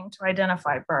visioning to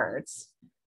identify birds.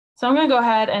 So I'm going to go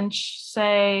ahead and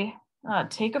say,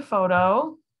 take a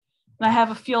photo. And I have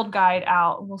a field guide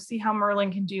out. We'll see how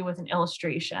Merlin can do with an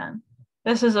illustration.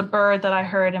 This is a bird that I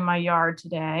heard in my yard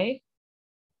today.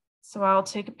 So I'll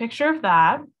take a picture of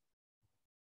that,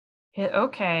 hit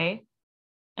OK.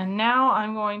 And now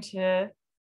I'm going to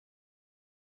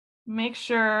make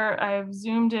sure I've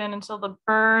zoomed in until the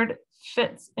bird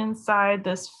fits inside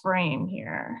this frame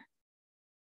here.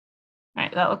 All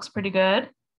right, that looks pretty good.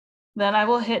 Then I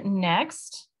will hit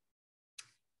next.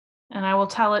 And I will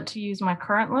tell it to use my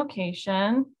current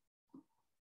location.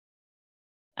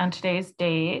 and today's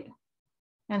date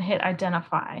and hit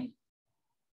identify.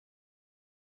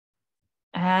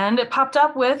 And it popped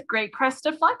up with great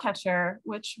crested flycatcher,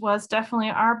 which was definitely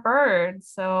our bird.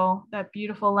 So that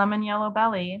beautiful lemon yellow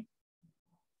belly.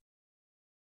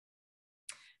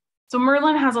 So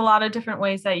Merlin has a lot of different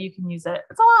ways that you can use it.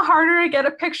 It's a lot harder to get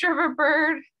a picture of a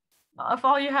bird if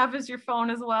all you have is your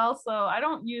phone as well. So I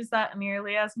don't use that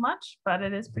nearly as much, but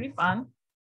it is pretty fun.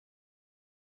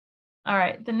 All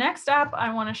right, the next app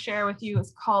I want to share with you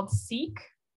is called Seek.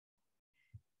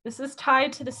 This is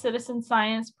tied to the citizen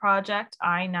science project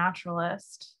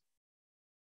iNaturalist.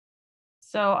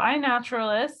 So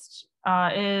iNaturalist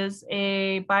is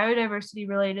a biodiversity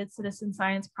related citizen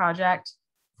science project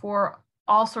for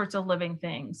all sorts of living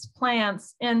things: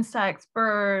 plants, insects,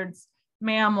 birds,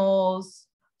 mammals,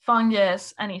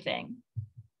 fungus, anything.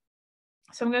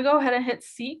 So I'm going to go ahead and hit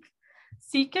Seek.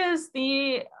 Seek is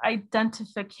the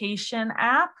identification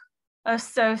app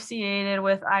associated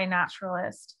with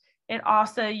iNaturalist. It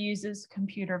also uses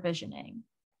computer visioning.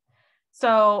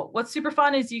 So what's super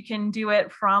fun is you can do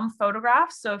it from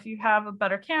photographs. So if you have a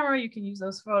better camera, you can use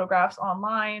those photographs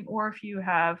online, or if you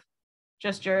have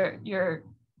just your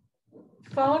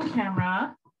phone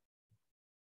camera,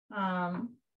 and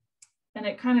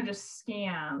it kind of just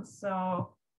scans.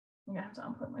 So I'm gonna have to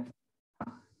unplug my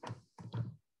phone.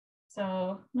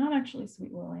 So not actually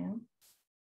Sweet William.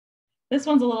 This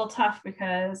one's a little tough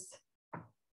because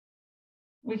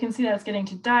we can see that it's getting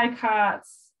to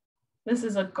dicots. This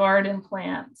is a garden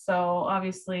plant. So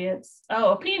obviously it's,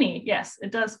 oh, a peony. Yes,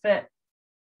 it does fit.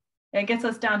 It gets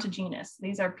us down to genus.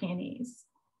 These are peonies.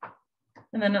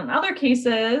 And then in other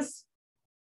cases,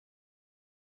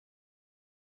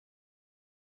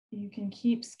 you can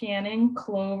keep scanning.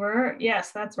 Clover.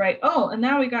 Yes, that's right. Oh, and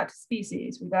now we got to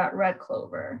species. We got red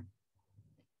clover.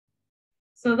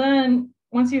 So then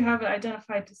once you have it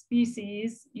identified to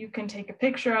species, you can take a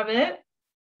picture of it.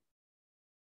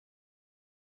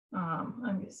 I'm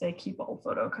going to say keep old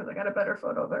photo because I got a better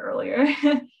photo of it earlier.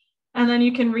 And then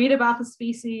you can read about the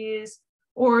species,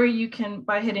 or you can,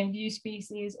 by hitting view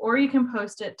species, or you can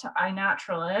post it to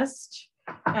iNaturalist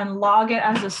and log it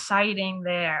as a sighting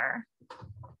there.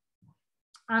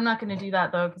 I'm not going to do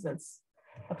that though, because it's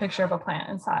a picture of a plant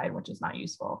inside, which is not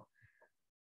useful.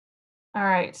 All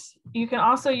right, you can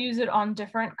also use it on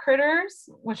different critters,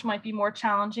 which might be more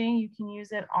challenging. You can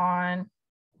use it on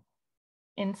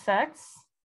insects.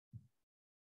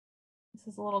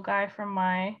 This is a little guy from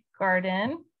my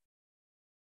garden.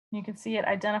 You can see it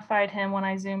identified him when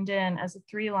I zoomed in as a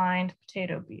 3-lined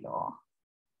potato beetle.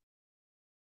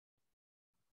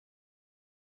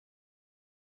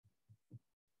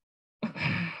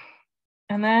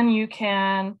 And then you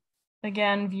can,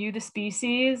 again, view the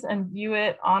species and view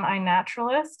it on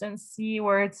iNaturalist and see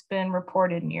where it's been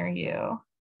reported near you.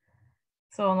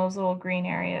 So in those little green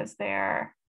areas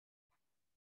there.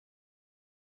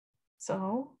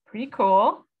 So pretty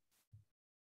cool.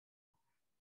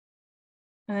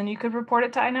 And then you could report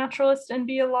it to iNaturalist and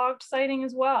be a logged sighting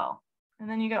as well. And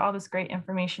then you get all this great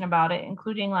information about it,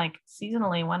 including like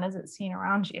seasonally, when is it seen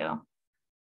around you?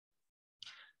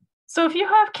 So if you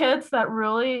have kids that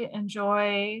really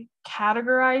enjoy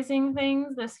categorizing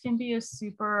things, this can be a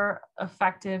super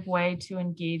effective way to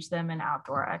engage them in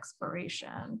outdoor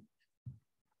exploration. I'm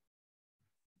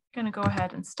gonna go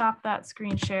ahead and stop that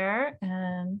screen share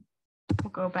and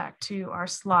we'll go back to our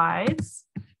slides.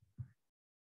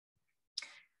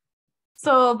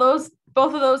 So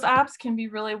both of those apps can be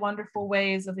really wonderful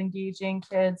ways of engaging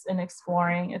kids in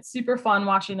exploring. It's super fun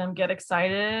watching them get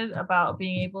excited about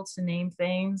being able to name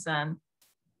things and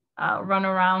run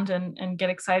around and get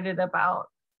excited about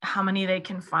how many they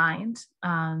can find.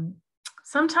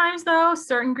 Sometimes though,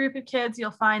 certain group of kids,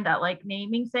 you'll find that like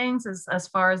naming things as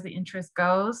far as the interest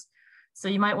goes. So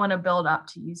you might want to build up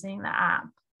to using the app,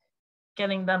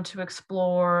 getting them to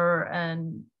explore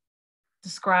and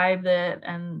describe it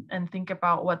and think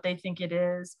about what they think it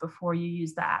is before you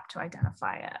use the app to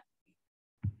identify it.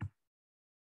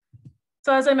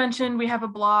 So as I mentioned, we have a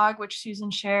blog which Susan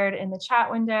shared in the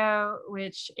chat window,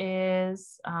 which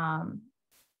is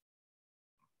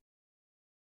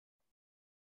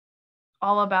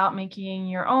all about making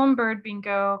your own bird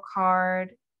bingo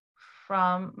card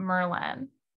from Merlin.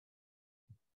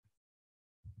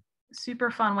 Super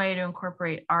fun way to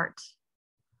incorporate art,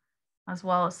 as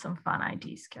well as some fun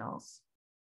ID skills.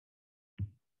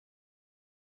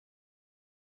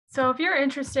 So if you're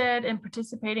interested in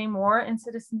participating more in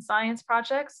citizen science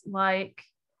projects like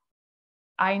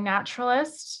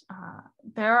iNaturalist,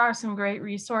 there are some great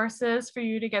resources for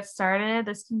you to get started.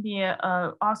 This can be an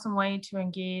awesome way to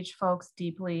engage folks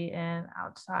deeply in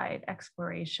outside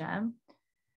exploration.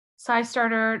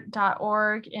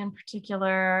 SciStarter.org in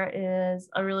particular is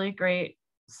a really great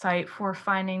site for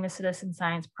finding the citizen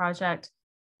science project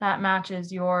that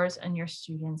matches yours and your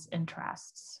students'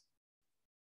 interests.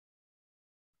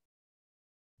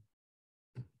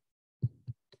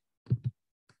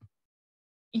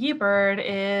 eBird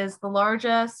is the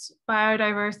largest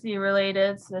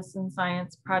biodiversity-related citizen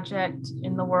science project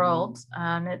in the world.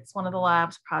 It's one of the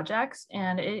lab's projects,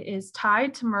 and it is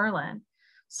tied to Merlin.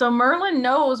 So Merlin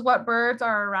knows what birds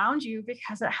are around you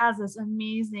because it has this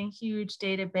amazing, huge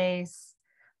database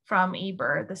from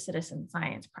eBird, the citizen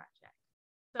science project.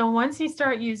 So once you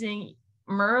start using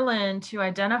Merlin to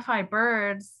identify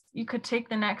birds, you could take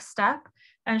the next step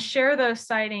and share those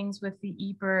sightings with the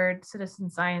eBird Citizen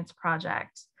Science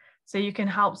Project, so you can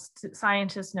help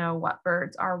scientists know what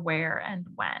birds are where and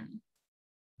when.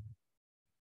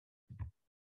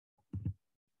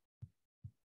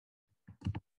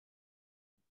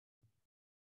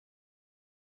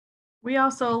 We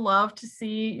also love to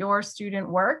see your student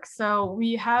work. So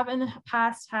we have in the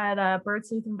past had a Bird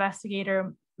Sleuth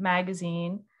Investigator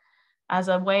magazine as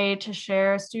a way to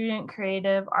share student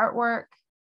creative artwork,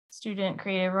 student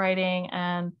creative writing,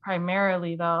 and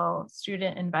primarily though,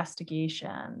 student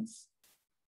investigations.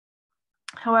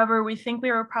 However, we think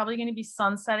we were probably going to be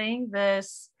sunsetting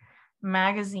this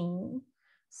magazine.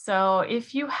 So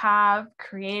if you have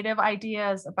creative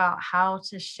ideas about how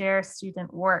to share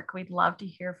student work, we'd love to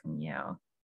hear from you.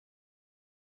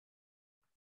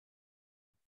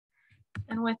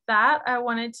 And with that, I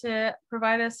wanted to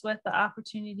provide us with the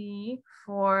opportunity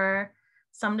for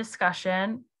some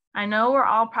discussion. I know we're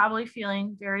all probably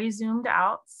feeling very zoomed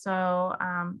out, so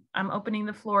I'm opening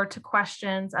the floor to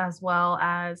questions, as well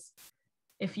as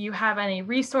if you have any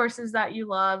resources that you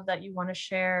love that you want to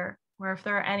share, or if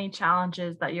there are any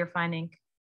challenges that you're finding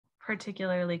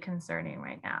particularly concerning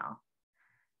right now.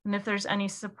 And if there's any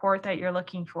support that you're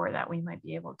looking for that we might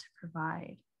be able to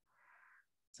provide.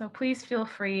 So please feel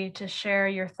free to share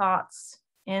your thoughts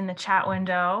in the chat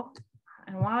window.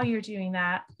 And while you're doing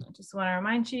that, I just want to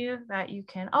remind you that you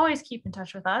can always keep in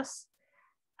touch with us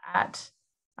at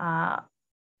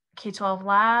K12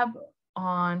 Lab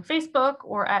on Facebook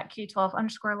or at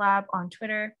K12_lab on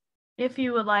Twitter. If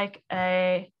you would like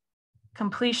a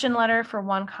completion letter for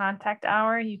one contact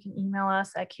hour, you can email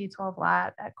us at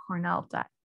k12lab@cornell.edu.